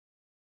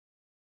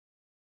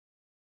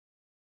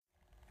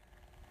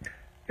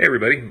Hey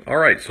everybody.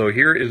 Alright, so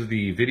here is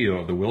the video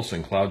of the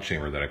Wilson cloud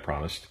chamber that I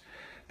promised.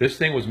 This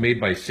thing was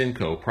made by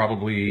Cenco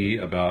probably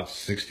about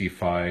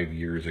 65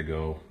 years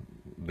ago,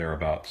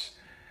 thereabouts.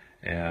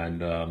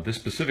 And this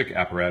specific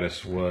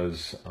apparatus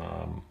was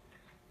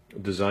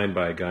designed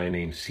by a guy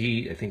named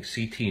I think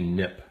C.T.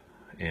 Knipp.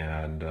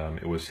 And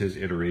it was his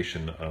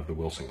iteration of the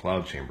Wilson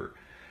cloud chamber.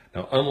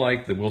 Now,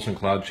 unlike the Wilson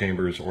cloud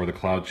chambers or the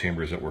cloud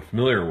chambers that we're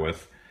familiar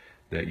with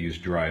that use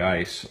dry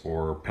ice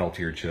or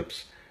Peltier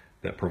chips,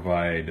 that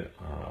provide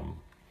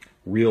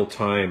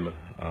real-time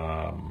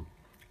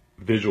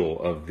visual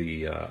of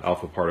the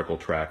alpha particle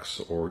tracks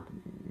or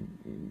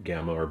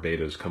gamma or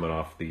betas coming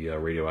off the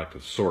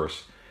radioactive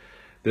source.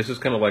 This is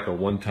kind of like a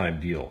one-time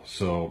deal.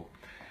 So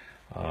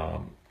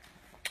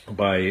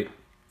by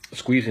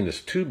squeezing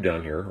this tube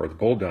down here, or the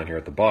bulb down here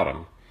at the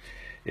bottom,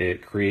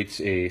 it creates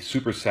a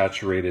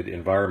supersaturated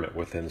environment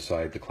within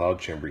inside the cloud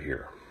chamber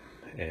here.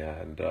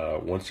 And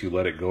once you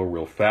let it go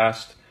real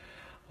fast,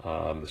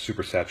 the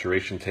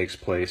supersaturation takes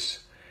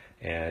place,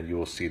 and you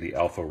will see the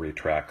alpha ray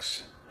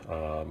tracks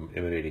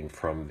emanating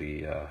from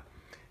the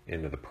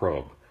into the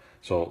probe.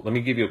 So let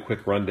me give you a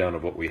quick rundown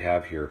of what we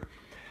have here.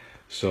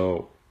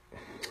 So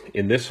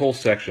in this whole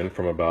section,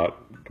 from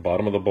about the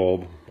bottom of the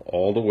bulb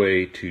all the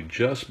way to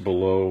just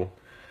below,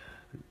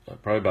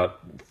 probably about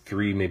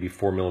 3, maybe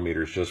 4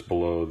 millimeters just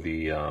below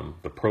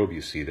the probe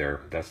you see there,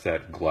 that's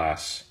that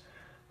glass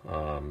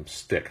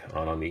stick.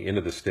 On the end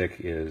of the stick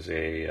is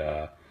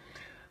a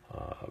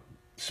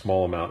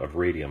small amount of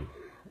radium,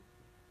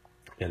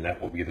 and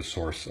that will be the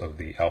source of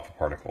the alpha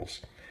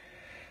particles.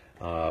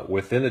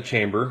 Within the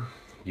chamber,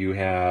 you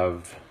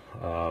have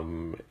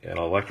an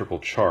electrical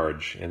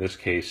charge. In this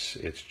case,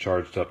 it's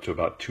charged up to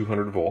about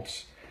 200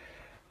 volts,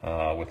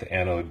 with the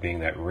anode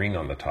being that ring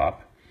on the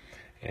top,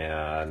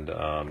 and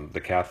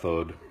the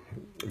cathode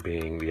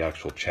being the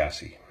actual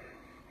chassis.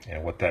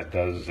 And what that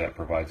does is that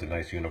provides a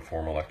nice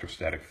uniform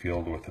electrostatic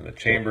field within the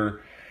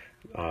chamber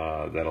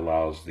that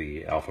allows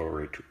the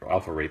alpha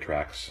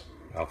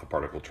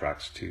particle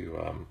tracks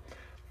to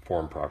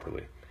form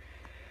properly.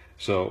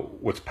 So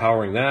what's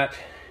powering that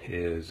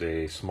is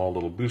a small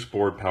little boost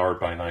board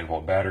powered by a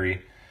 9-volt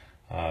battery.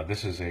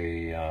 This is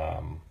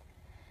about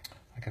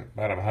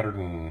 100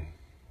 and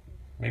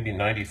maybe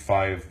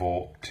 95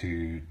 volt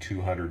to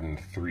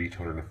 203,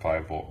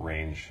 205 volt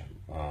range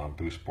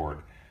boost board.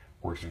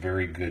 Works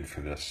very good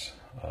for this.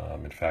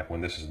 In fact, when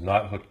this is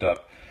not hooked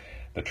up,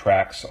 the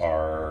tracks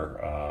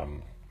are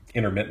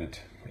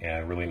intermittent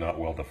and really not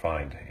well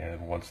defined.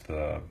 And once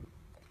the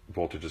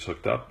voltage is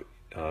hooked up,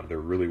 they're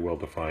really well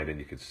defined and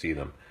you can see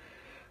them.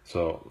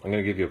 So I'm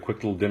going to give you a quick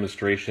little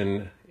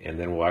demonstration, and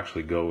then we'll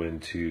actually go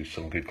into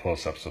some good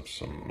close-ups of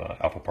some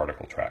alpha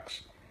particle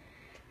tracks.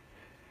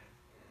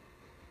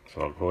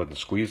 So I'll go ahead and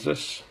squeeze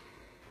this,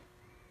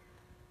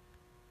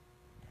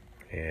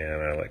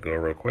 and I let go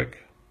real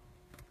quick,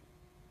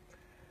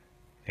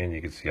 and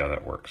you can see how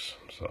that works.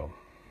 So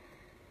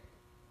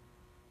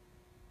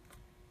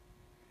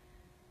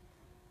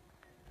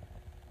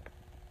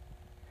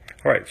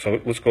all right, so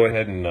let's go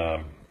ahead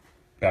and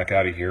back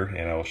out of here,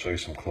 and I will show you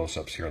some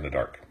close-ups here in the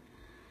dark.